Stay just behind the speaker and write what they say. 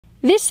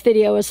This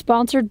video is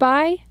sponsored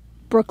by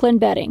Brooklyn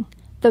Bedding,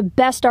 the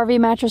best RV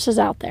mattresses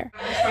out there.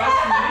 Aw,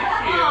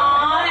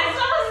 that's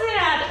so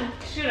sad.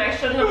 Shoot, I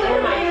should have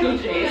worn my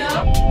PJs.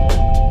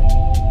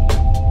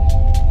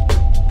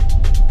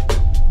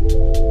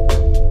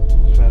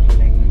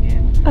 Traveling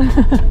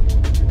again.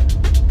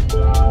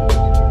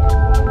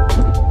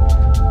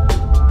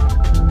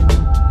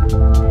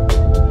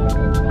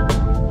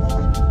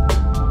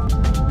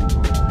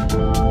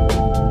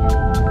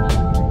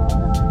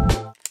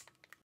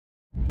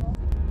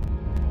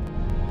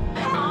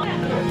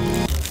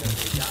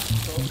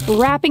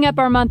 Wrapping up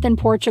our month in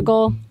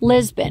Portugal,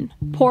 Lisbon,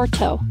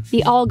 Porto,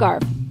 the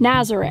Algarve,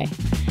 Nazaré.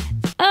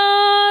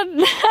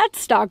 That's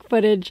stock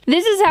footage.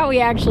 This is how we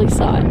actually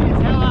saw it. Get the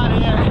hell out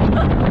of here.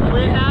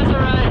 We're in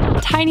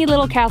Nazaré. Tiny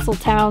little castle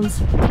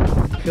towns.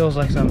 Feels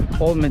like some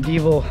old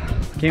medieval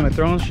Game of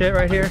Thrones shit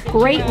right here.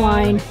 Great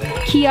wine,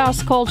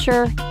 kiosk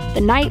culture, the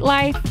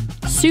nightlife,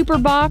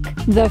 Superbach,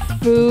 the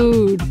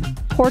food.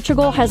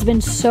 Portugal has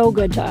been so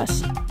good to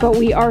us, but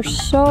we are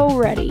so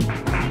ready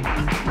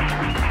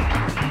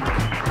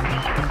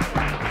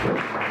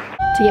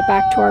to get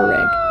back to our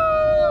rig.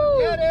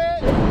 Get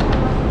it.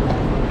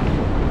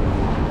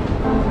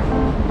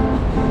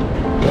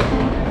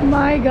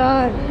 My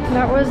God,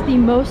 that was the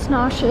most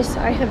nauseous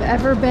I have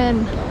ever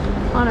been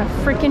on a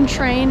freaking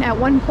train. At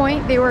one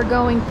point, they were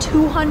going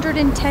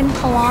 210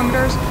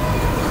 kilometers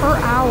per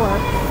hour.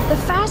 The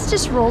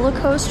fastest roller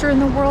coaster in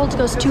the world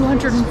goes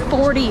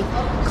 240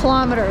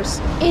 kilometers.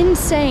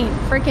 Insane,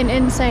 freaking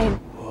insane.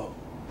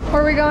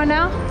 Where are we going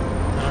now?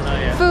 No,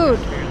 yeah. Food.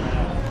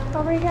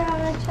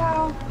 Obrigada,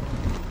 ciao.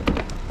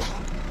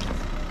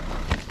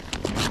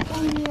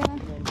 Bom dia.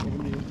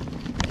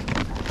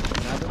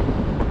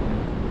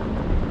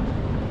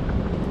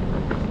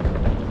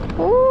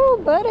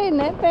 Ooh, buddy,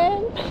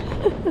 nipping.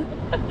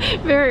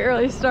 Very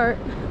early start.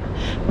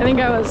 I think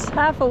I was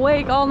half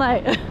awake all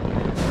night.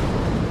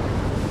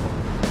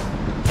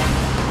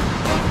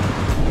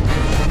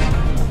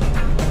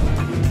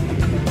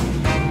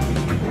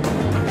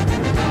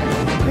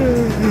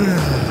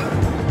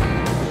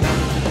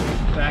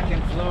 Back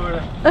in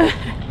Florida.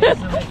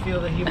 Doesn't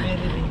feel the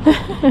humidity.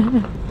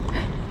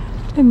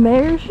 And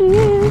there she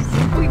is.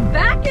 We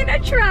back in a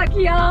truck,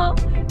 y'all.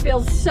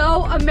 Feels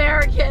so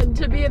American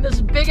to be in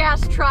this big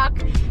ass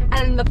truck.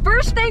 And the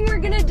first thing we're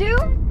gonna do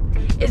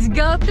is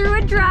go through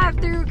a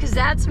drive-through, because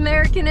that's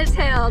American as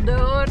hell,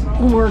 dude.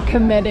 We're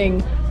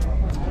committing.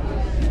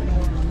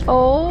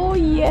 Oh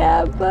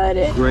yeah,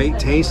 buddy. Great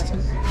taste,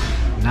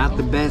 not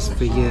the best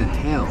for your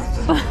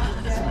health.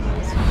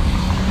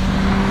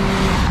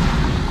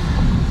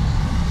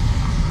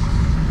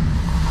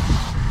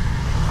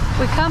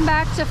 We come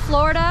back to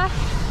Florida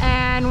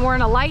and we're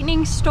in a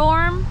lightning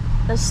storm.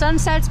 The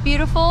sunset's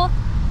beautiful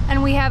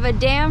and we have a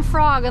damn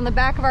frog on the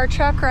back of our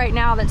truck right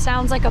now that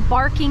sounds like a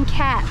barking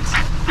cat.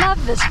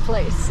 Love this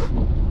place.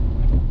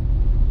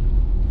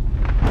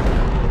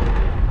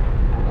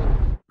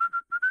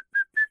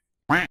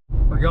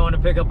 We're going to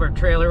pick up our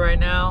trailer right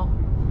now,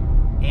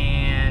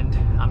 and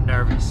I'm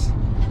nervous.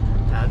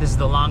 This is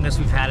the longest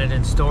we've had it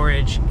in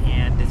storage,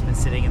 and it's been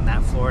sitting in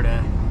that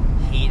Florida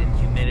heat and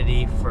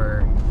humidity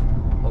for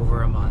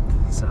over a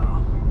month, so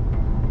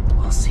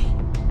we'll see.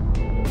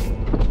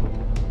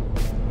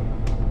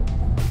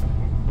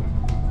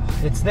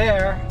 It's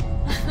there.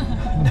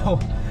 No,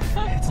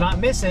 it's not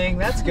missing.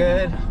 That's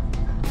good.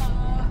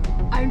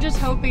 I'm just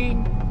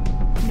hoping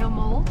no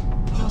mold,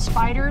 no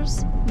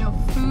spiders, no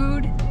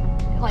food,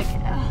 like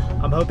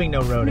I'm hoping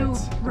no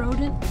rodents. No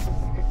rodents.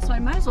 So I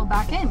might as well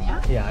back in,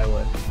 yeah? Yeah, I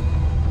would.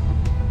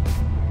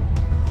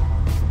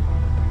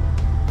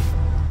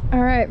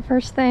 All right,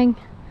 first thing,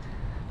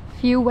 a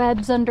few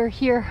webs under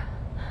here,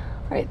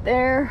 right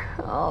there.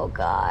 Oh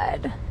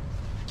God.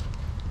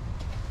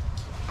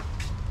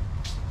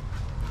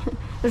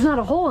 There's not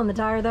a hole in the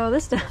tire though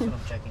this time. That's what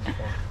I'm checking for.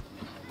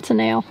 It's a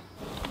nail.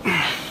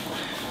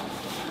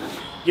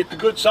 Get the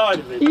good side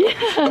of it.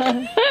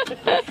 Yeah.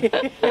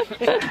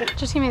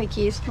 Just give me the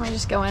keys. Let me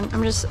just go in.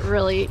 I'm just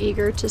really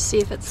eager to see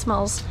if it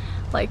smells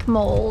like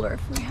mold or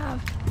if we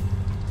have.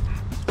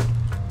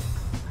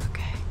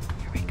 Okay,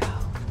 here we go.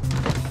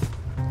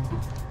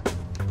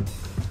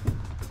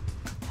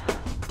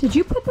 Did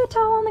you put the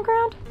towel on the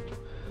ground?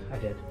 I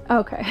did.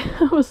 Okay,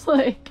 I was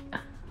like,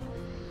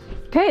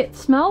 okay, it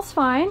smells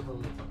fine.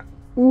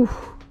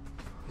 Oof.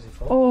 Is it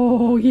full?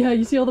 Oh yeah,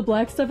 you see all the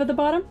black stuff at the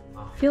bottom?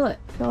 Feel it,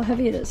 feel how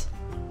heavy it is.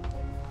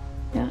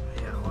 Yeah.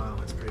 Yeah, wow,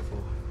 it's pretty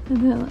full. And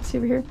then let's see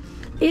over here.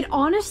 It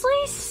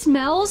honestly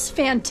smells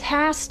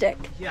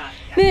fantastic. Yeah.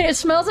 It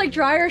smells like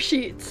dryer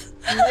sheets.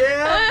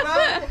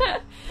 Yeah.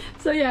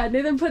 So yeah,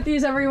 Nathan put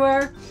these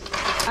everywhere.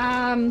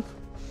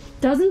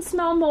 Doesn't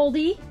smell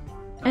moldy.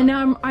 And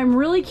now I'm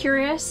really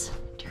curious.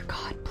 Dear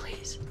God,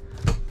 please.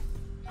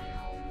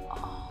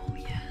 Oh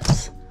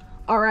yes.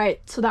 All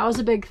right, so that was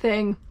a big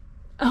thing.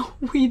 Oh,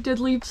 we did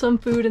leave some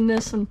food in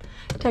this, and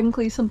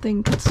technically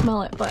something could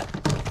smell it, but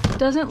it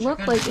doesn't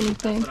look like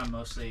anything. That's what I'm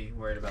mostly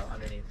worried about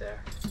underneath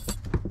there.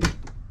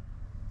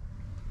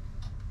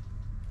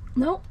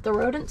 Nope, the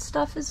rodent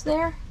stuff is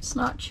there. It's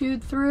not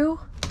chewed through.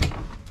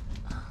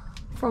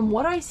 from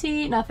what I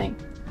see, nothing.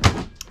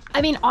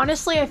 I mean,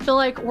 honestly, I feel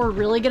like we're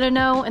really gonna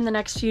know in the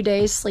next few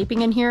days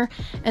sleeping in here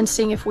and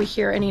seeing if we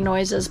hear any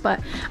noises,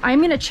 but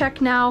I'm gonna check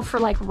now for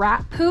like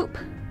rat poop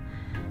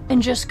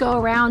and just go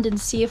around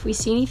and see if we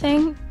see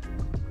anything.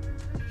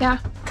 Yeah,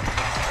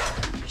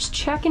 just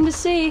checking to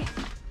see.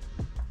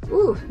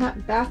 Ooh,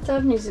 that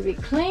bathtub needs to be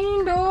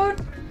cleaned,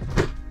 dude.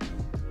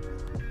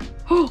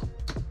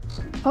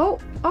 Oh,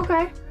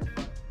 okay.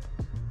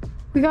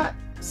 We got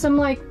some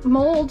like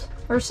mold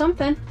or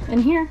something in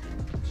here.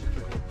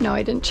 No,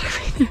 I didn't check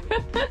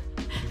right there.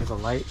 There's a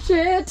light.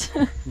 Shit.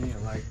 You need a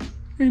light.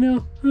 I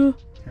know. Oh.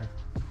 Here.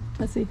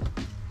 Let's see.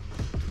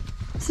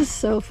 This is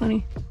so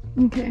funny.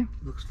 Okay.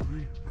 Looks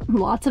fine.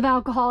 Lots of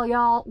alcohol,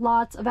 y'all.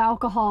 Lots of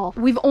alcohol.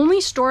 We've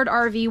only stored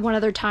RV one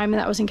other time, and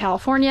that was in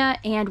California,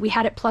 and we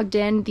had it plugged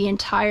in the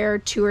entire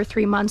 2 or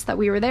 3 months that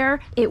we were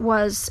there. It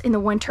was in the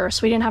winter,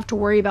 so we didn't have to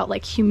worry about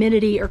like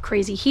humidity or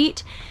crazy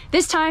heat.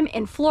 This time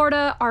in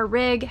Florida, our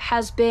rig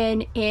has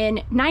been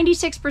in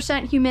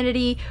 96%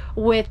 humidity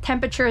with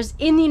temperatures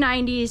in the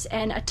 90s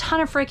and a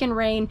ton of freaking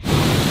rain.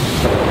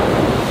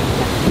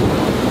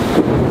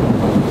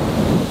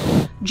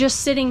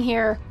 Just sitting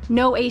here,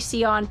 no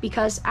AC on,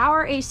 because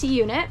our AC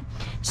unit,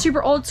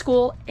 super old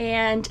school,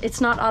 and it's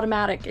not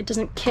automatic. It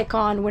doesn't kick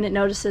on when it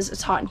notices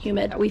it's hot and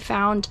humid. We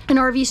found an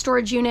RV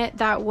storage unit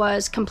that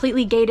was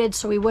completely gated,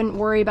 so we wouldn't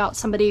worry about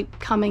somebody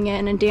coming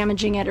in and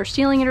damaging it or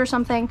stealing it or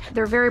something.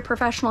 They're very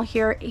professional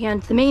here,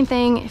 and the main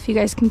thing, if you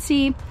guys can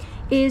see,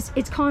 is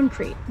it's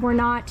concrete. We're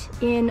not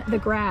in the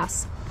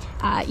grass.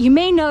 You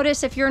may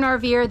notice if you're an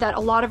RVer that a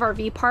lot of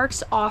RV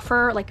parks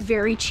offer like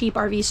very cheap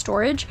RV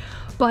storage,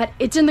 but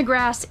it's in the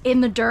grass, in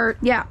the dirt.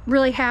 Yeah,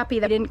 really happy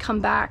that I didn't come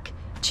back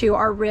to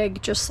our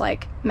rig just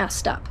like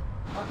messed up.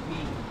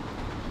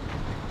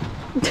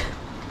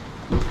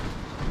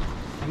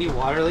 Any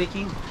water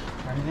leaking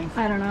or anything?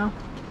 I don't know.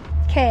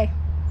 Okay,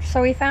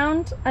 so we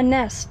found a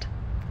nest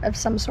of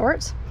some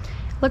sorts.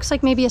 Looks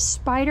like maybe a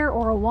spider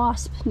or a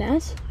wasp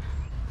nest.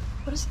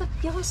 What is the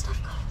yellow stuff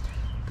called?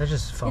 That's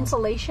just foam.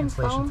 Insulation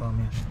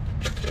foam?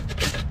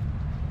 Yeah.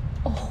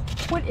 Oh,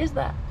 what is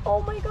that?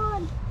 Oh my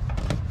god.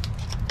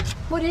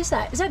 What is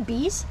that? Is that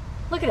bees?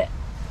 Look at it.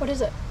 What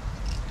is it?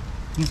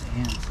 These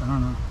ants. I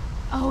don't know.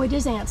 Oh, it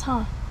is ants,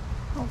 huh?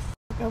 Oh,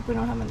 I hope we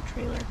don't have them in the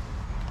trailer.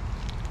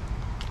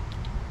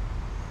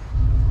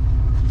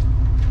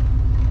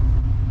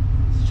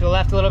 To the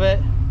left a little bit.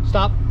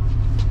 Stop.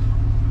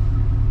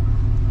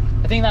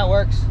 I think that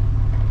works.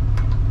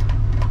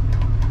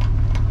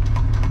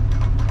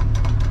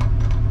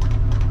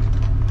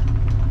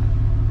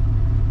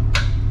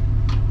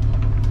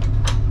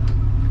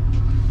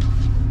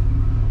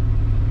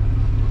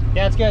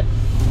 Yeah, it's good.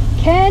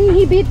 Can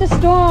he beat the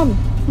storm?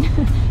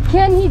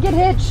 Can he get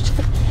hitched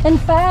in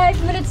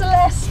 5 minutes or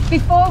less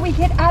before we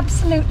get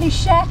absolutely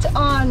shat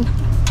on?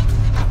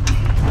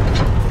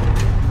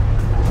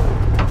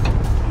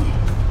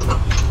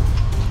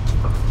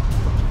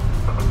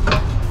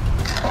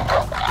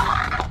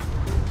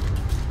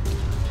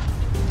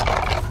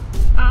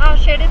 Oh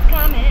shit, it's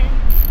coming.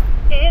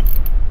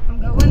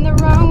 I'm going the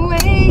wrong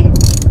way.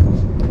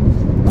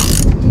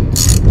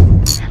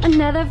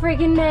 Another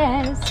freaking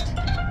nest.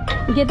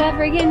 Get that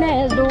freaking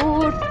nest,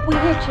 dude. We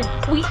hitchin',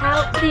 we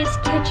out this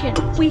kitchen.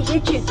 We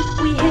hitchin',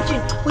 we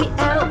hitchin', we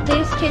out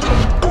this kitchen.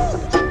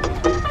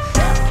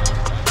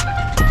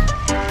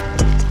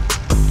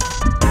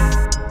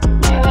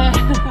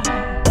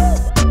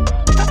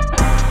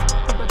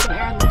 Put some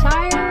air in the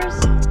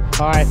tires.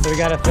 All right, so we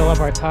got to fill up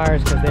our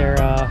tires because their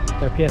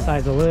PSI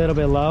is a little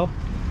bit low.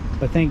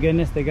 But thank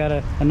goodness they got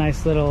a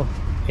nice little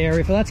air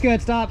refill. That's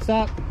good. Stop,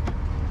 stop.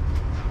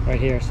 Right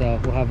here, so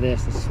we'll have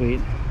this. This is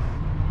sweet.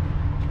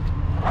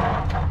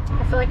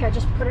 I feel like I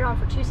just put it on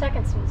for 2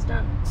 seconds and it's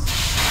done.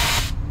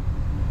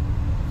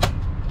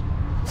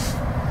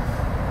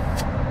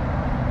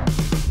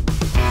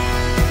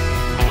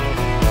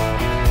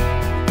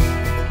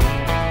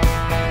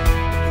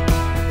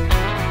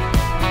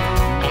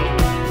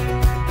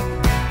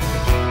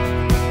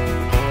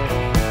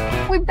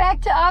 We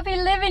back to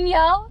RV living,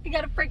 y'all. I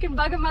got a freaking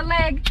bug in my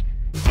leg.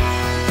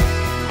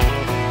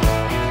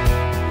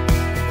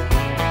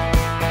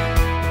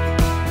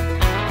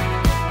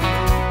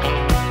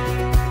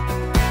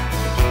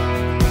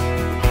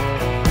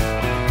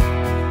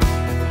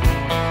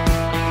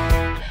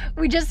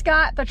 We just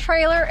got the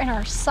trailer in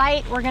our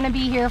site. We're gonna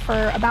be here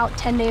for about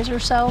 10 days or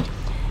so.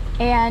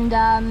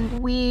 And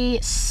we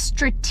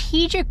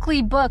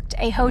strategically booked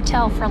a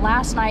hotel for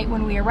last night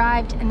when we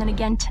arrived, and then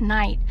again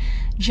tonight.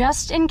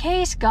 Just in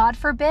case, God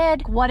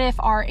forbid, what if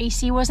our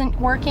AC wasn't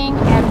working?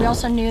 And we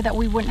also knew that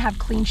we wouldn't have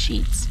clean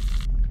sheets.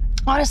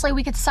 Honestly,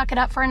 we could suck it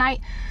up for a night,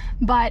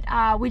 but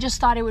we just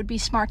thought it would be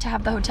smart to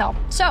have the hotel.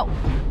 So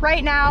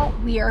right now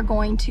we are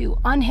going to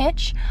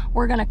unhitch.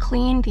 We're gonna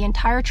clean the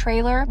entire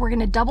trailer. We're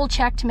gonna double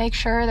check to make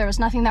sure there was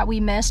nothing that we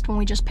missed when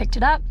we just picked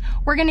it up.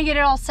 We're gonna get it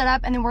all set up,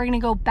 and then we're gonna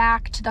go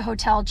back to the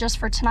hotel just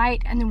for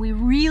tonight. And then we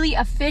really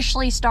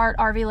officially start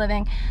RV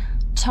living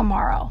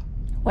tomorrow,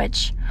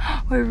 which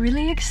we're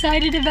really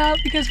excited about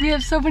because we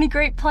have so many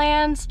great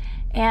plans.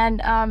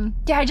 And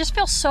yeah, I just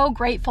feel so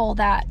grateful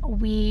that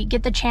we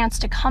get the chance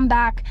to come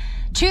back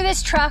to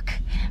this truck,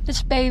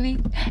 this baby,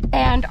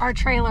 and our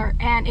trailer,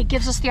 and it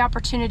gives us the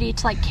opportunity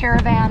to like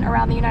caravan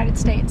around the United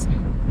States.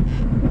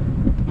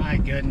 My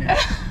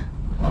goodness.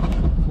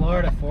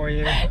 Florida for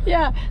you.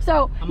 Yeah,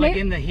 so I'm like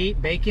in the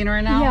heat baking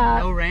right now. Yeah.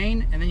 No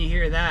rain, and then you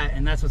hear that,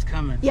 and that's what's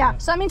coming. Yeah,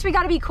 so that means we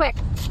gotta be quick.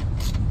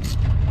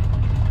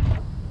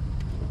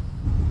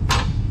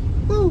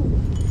 Woo.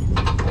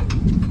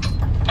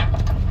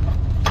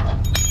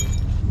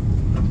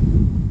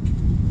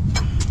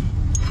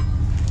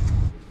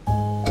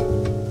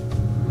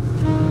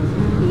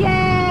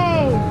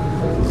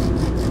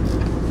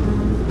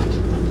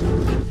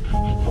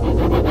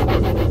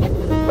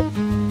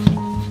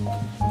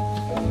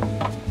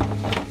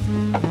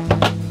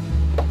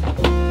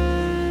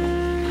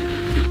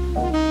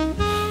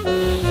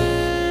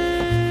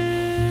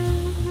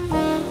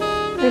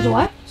 There's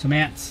what? Some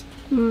ants.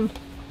 Some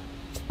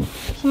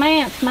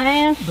ants,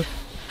 man.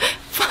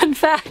 Fun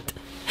fact,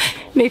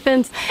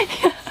 Nathan's,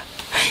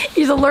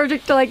 he's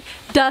allergic to like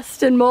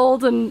dust and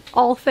mold and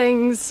all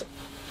things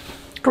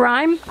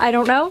grime, I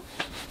don't know.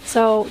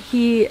 So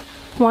he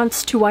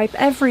wants to wipe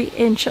every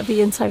inch of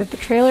the inside of the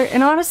trailer,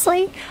 and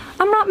honestly,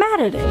 I'm not mad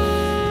at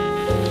it.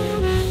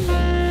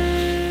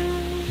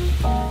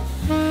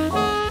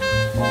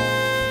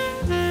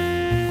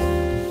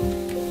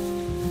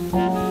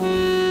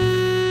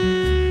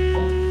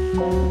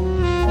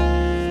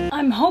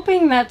 I'm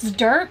hoping that's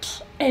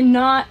dirt and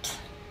not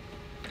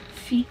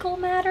fecal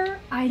matter.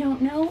 I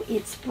don't know.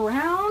 It's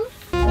brown.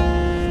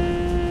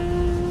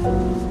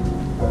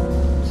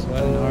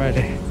 Sweating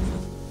already.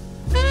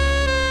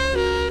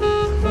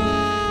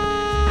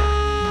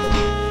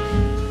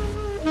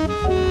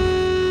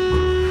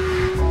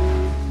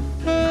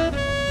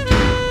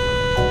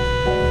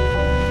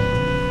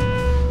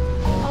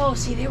 Oh,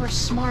 see, they were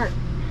smart.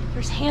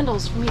 There's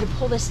handles for me to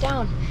pull this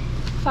down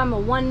if I'm a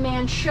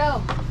one-man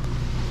show.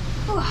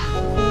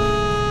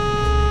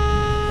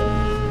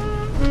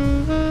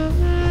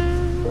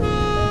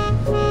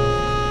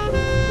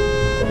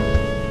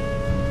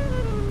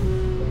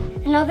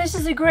 Now this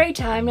is a great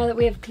time, now that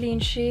we have clean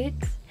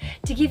sheets,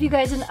 to give you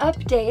guys an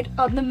update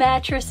on the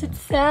mattress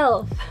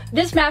itself.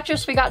 This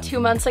mattress we got 2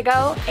 months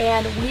ago,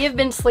 and we have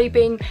been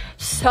sleeping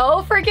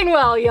so freaking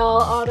well,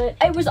 y'all, on it.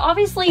 It was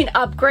obviously an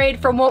upgrade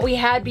from what we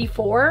had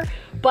before,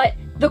 but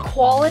the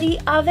quality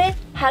of it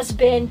has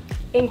been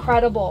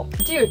incredible.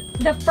 Dude,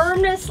 the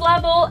firmness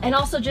level, and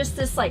also just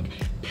this like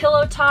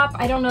pillow top,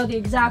 I don't know the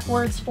exact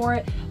words for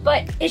it,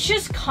 but it's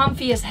just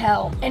comfy as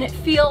hell, and it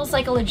feels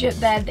like a legit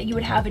bed that you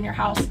would have in your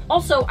house.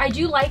 Also, I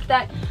do like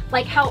that,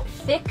 like how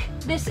thick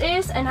this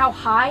is and how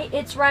high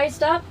it's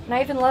rised up. And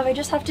I even love, I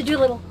just have to do a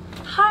little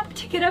hop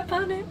to get up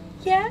on it.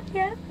 Yeah.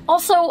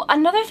 Also,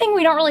 another thing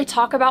we don't really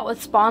talk about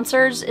with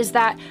sponsors is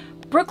that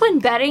Brooklyn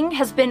Bedding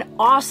has been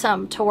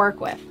awesome to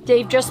work with.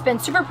 They've just been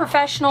super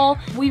professional.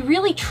 We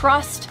really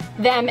trust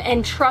them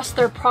and trust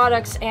their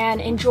products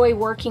and enjoy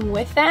working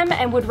with them,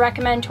 and would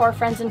recommend to our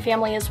friends and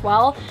family as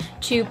well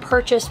to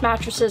purchase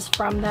mattresses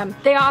from them.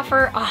 They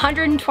offer a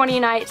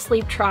 120-night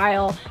sleep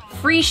trial,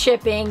 free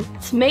shipping,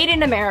 it's made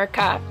in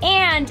America,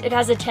 and it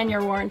has a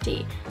 10-year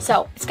warranty.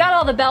 So it's got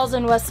all the bells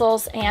and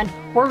whistles, and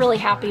we're really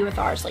happy with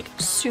ours, like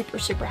super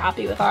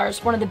happy with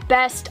ours. One of the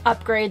best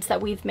upgrades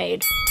that we've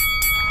made.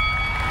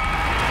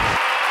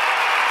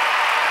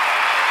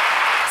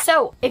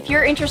 So if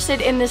you're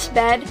interested in this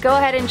bed, go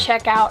ahead and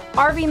check out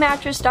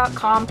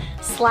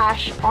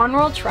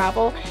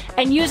rvmattress.com/onworldtravel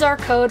and use our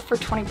code for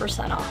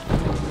 20% off.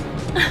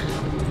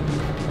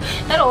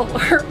 That'll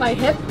hurt my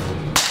hip.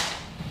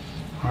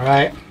 All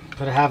right,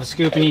 put a half a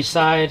scoop in each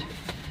side,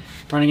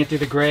 running it through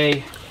the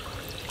gray.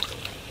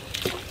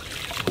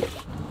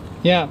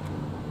 Yeah.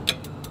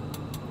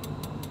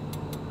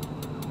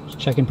 Just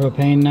checking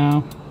propane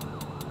now.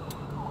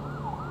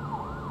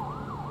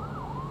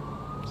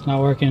 It's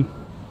not working.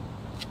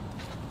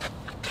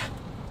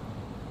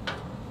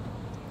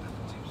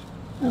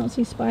 I don't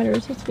see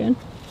spiders, that's good.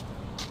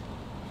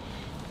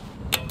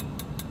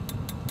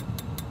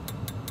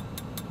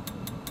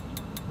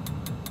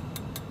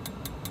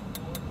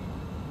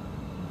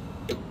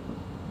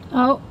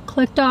 Oh,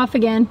 clicked off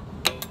again.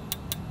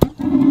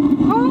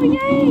 Oh,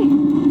 yay!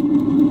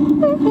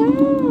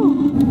 Woohoo!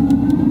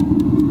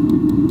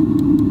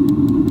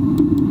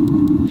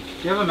 Do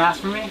you have a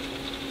mask for me?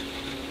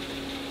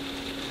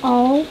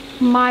 Oh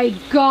my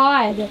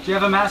god. Do you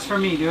have a mask for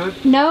me,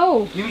 dude?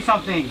 No. Give me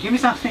something. Give me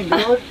something,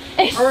 dude.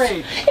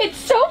 Hurry. It's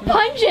so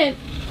pungent.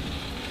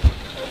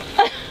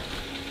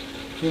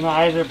 Dude, my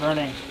eyes are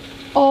burning.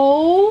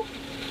 Oh,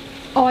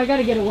 I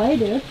gotta get away,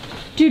 dude.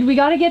 Dude, we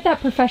gotta get that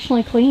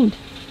professionally cleaned.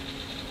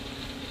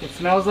 It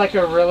smells like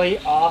a really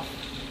off.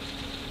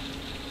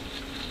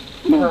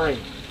 Hurry.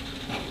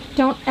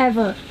 Don't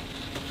ever.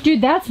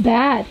 Dude, that's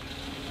bad.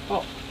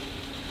 Oh.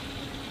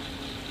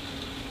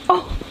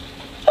 Oh.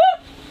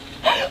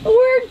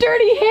 We're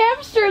dirty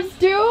hamsters,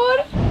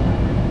 dude.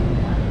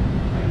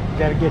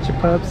 Gotta get your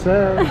pups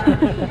up.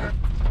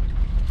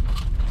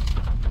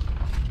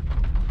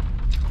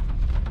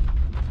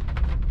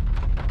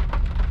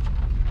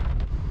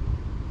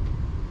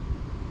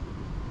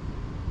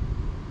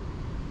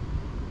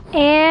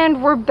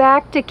 And we're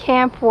back to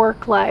camp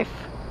work life.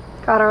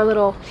 Got our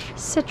little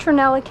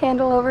citronella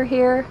candle over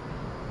here,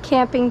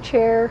 camping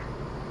chair,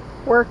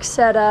 work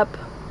setup,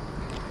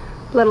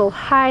 little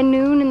high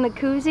noon in the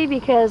koozie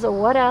because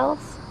what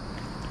else?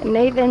 And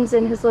Nathan's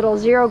in his little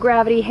zero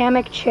gravity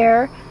hammock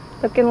chair,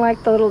 looking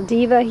like the little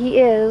diva he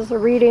is,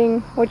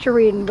 reading. What you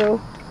reading, boo?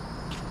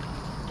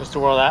 Just a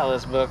World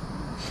Atlas book.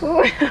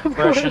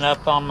 Brushing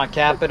up on my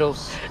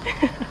capitals.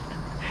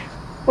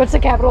 What's the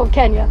capital of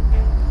Kenya?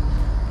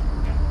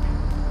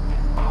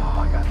 Oh,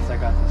 I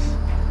got this.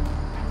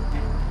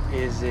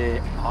 Is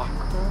it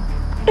Accra?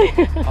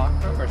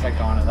 Accra? Or is that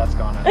Ghana? That's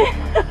Ghana.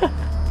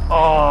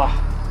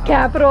 Oh.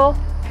 Capital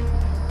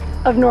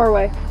of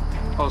Norway.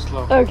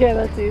 Oslo. Okay,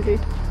 that's easy.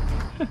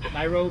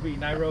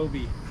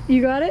 Nairobi.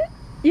 You got it?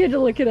 You had to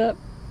look it up.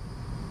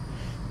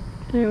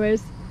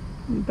 Anyways,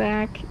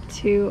 back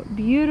to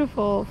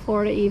beautiful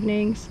Florida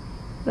evenings.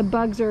 The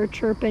bugs are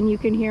chirping, you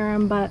can hear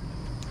them, but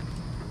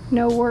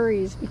no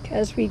worries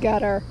because we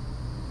got our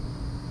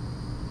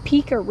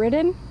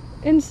pica-ridden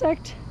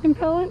insect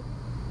repellent.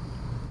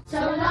 So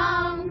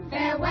long,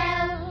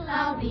 farewell,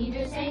 I'll be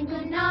just saying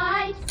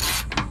goodnight.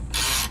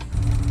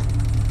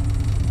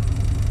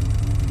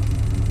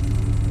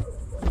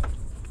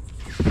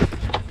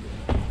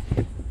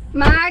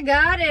 My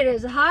God, it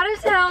is hot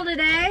as hell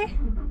today.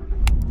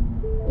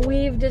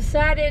 We've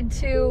decided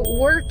to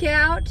work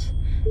out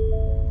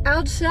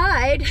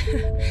outside,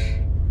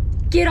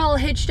 get all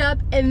hitched up,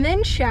 and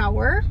then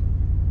shower.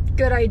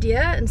 Good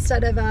idea,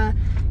 instead of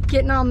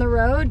getting on the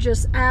road,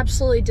 just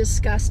absolutely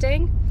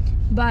disgusting.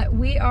 But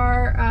we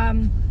are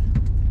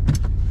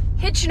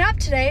hitching up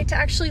today to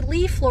actually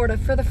leave Florida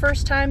for the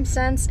first time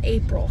since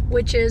April,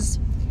 which is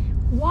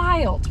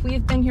wild.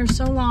 We've been here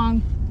so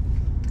long.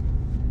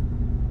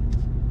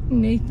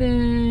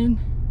 Nathan,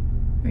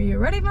 are you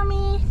ready for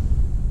me?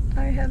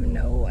 I have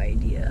no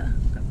idea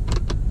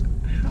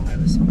how I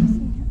was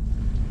facing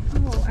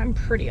it. Oh, I'm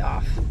pretty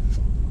off.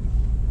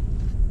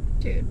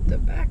 Dude, the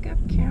backup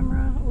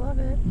camera, I love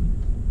it.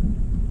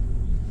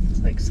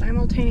 It's like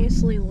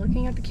simultaneously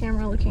looking at the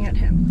camera, looking at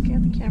him, looking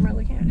at the camera,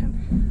 looking at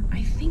him.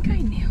 I think I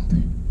nailed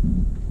it.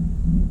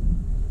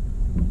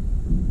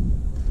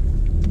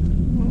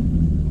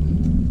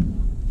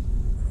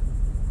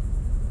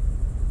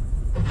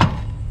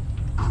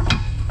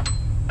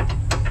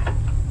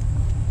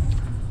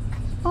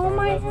 Oh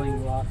my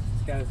God.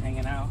 This guy's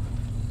hanging out.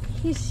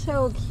 He's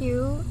so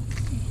cute.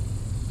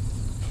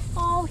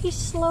 Oh, he's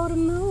slow to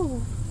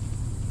move.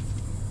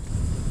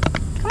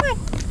 Come on.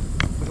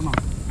 Put him on.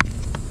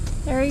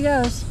 There he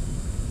goes.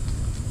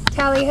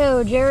 Tally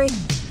ho, Jerry.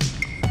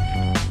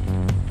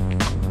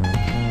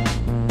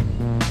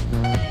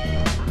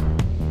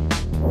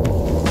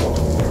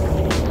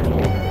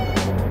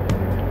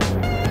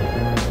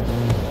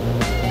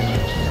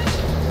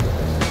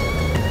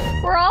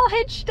 We're all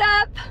hitched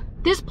up.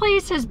 This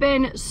place has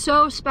been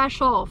so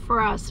special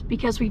for us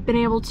because we've been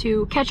able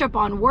to catch up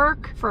on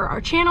work for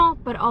our channel,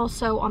 but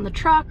also on the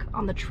truck,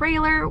 on the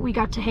trailer. We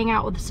got to hang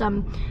out with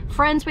some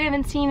friends we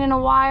haven't seen in a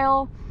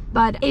while.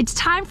 But it's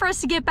time for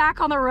us to get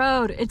back on the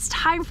road. It's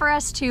time for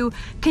us to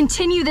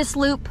continue this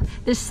loop,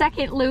 this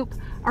second loop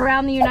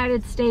around the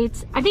United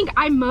States. I think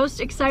I'm most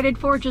excited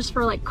for just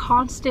for like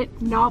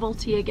constant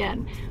novelty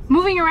again.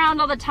 Moving around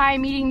all the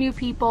time, meeting new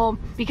people,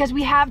 because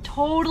we have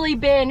totally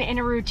been in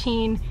a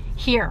routine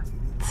here.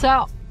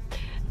 So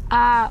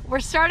we're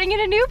starting in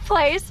a new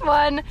place,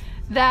 one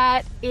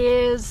that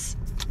is,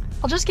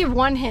 I'll just give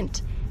one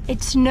hint.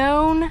 It's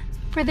known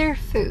for their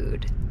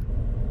food.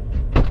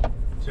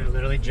 So I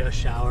literally just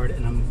showered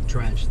and I'm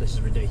drenched. This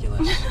is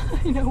ridiculous.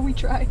 I know, we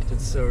tried.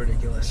 It's so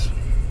ridiculous.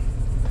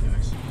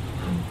 Anyways.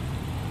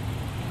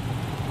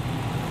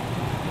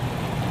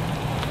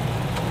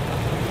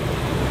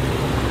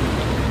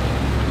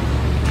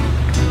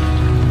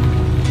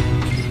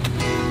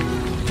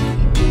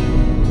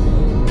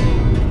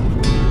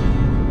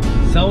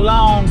 So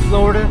long,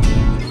 Florida.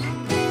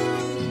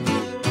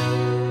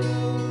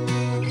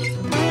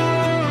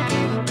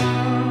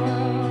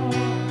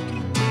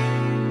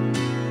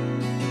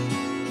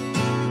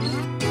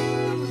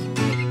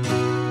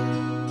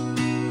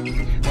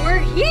 We're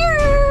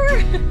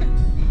here!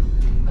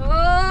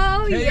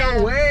 Oh, yeah.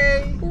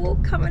 KOA! Ooh,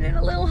 coming in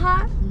a little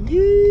hot.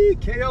 Yee!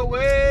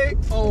 KOA!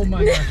 Oh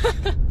my gosh.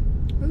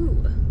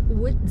 Ooh,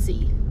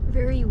 woodsy.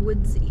 Very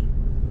woodsy.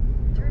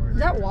 Is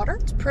that water?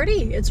 It's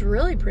pretty. It's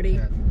really pretty.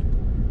 Yeah.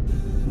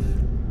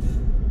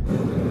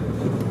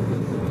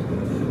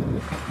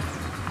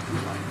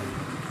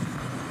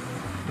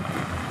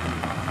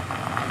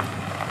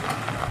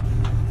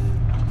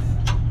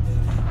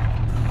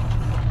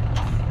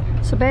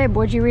 So babe,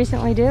 what'd you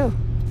recently do?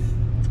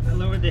 I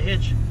lowered the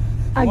hitch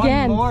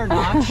Again. one more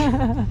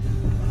notch.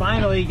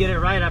 Finally get it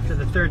right after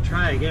the third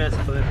try, I guess,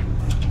 but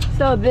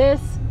So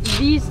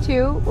these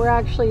two were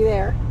actually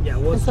there. yeah,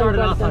 well, it That's started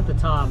what off I've at the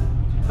top.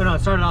 Oh no,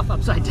 it started off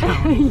upside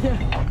down.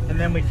 Yeah. And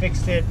then we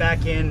fixed it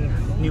back in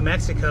New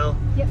Mexico.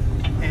 Yep.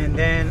 And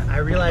then I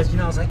realized,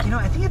 I was like,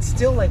 I think it's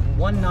still like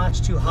one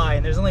notch too high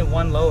and there's only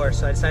one lower.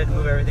 So I decided to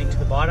move everything to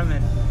the bottom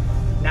and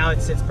now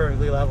it sits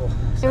perfectly level.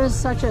 It was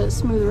such a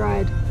smooth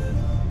ride.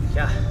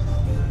 Yeah,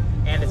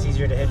 and it's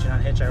easier to hitch and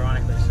unhitch,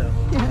 ironically, so.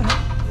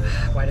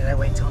 Why did I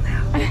wait till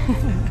now?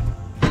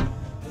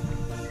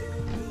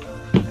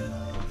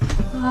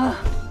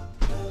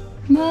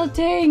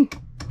 Melting.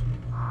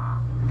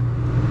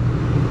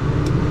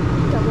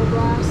 Double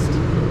blast.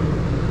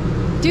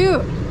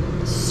 Dude,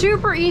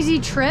 super easy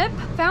trip.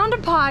 Found a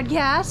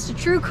podcast, a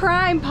true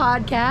crime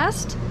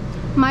podcast.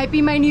 Might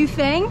be my new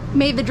thing.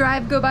 Made the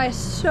drive go by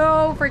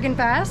so freaking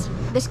fast.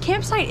 This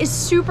campsite is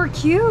super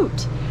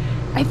cute.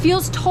 It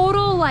feels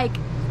total, like,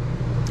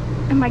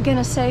 am I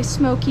gonna say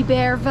Smokey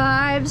Bear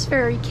vibes?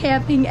 Very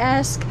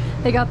camping-esque.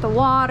 They got the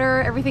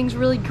water, everything's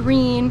really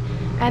green,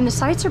 and the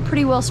sites are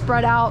pretty well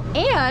spread out.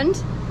 And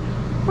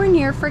we're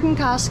near freaking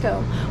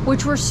Costco,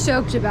 which we're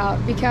stoked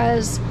about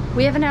because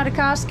we haven't had a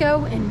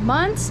Costco in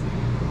months,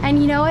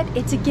 and you know what?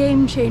 It's a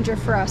game changer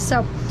for us.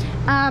 So,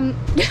 I've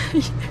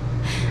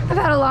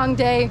had a long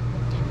day,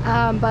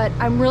 but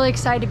I'm really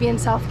excited to be in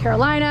South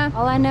Carolina.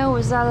 All I know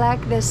is I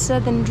like this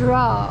southern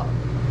drawl.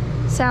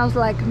 Sounds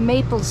like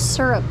maple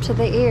syrup to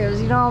the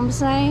ears, you know what I'm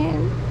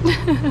saying?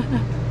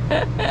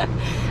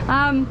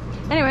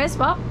 Anyways,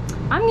 well,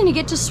 I'm gonna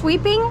get to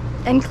sweeping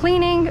and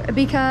cleaning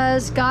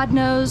because God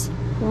knows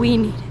we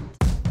need it.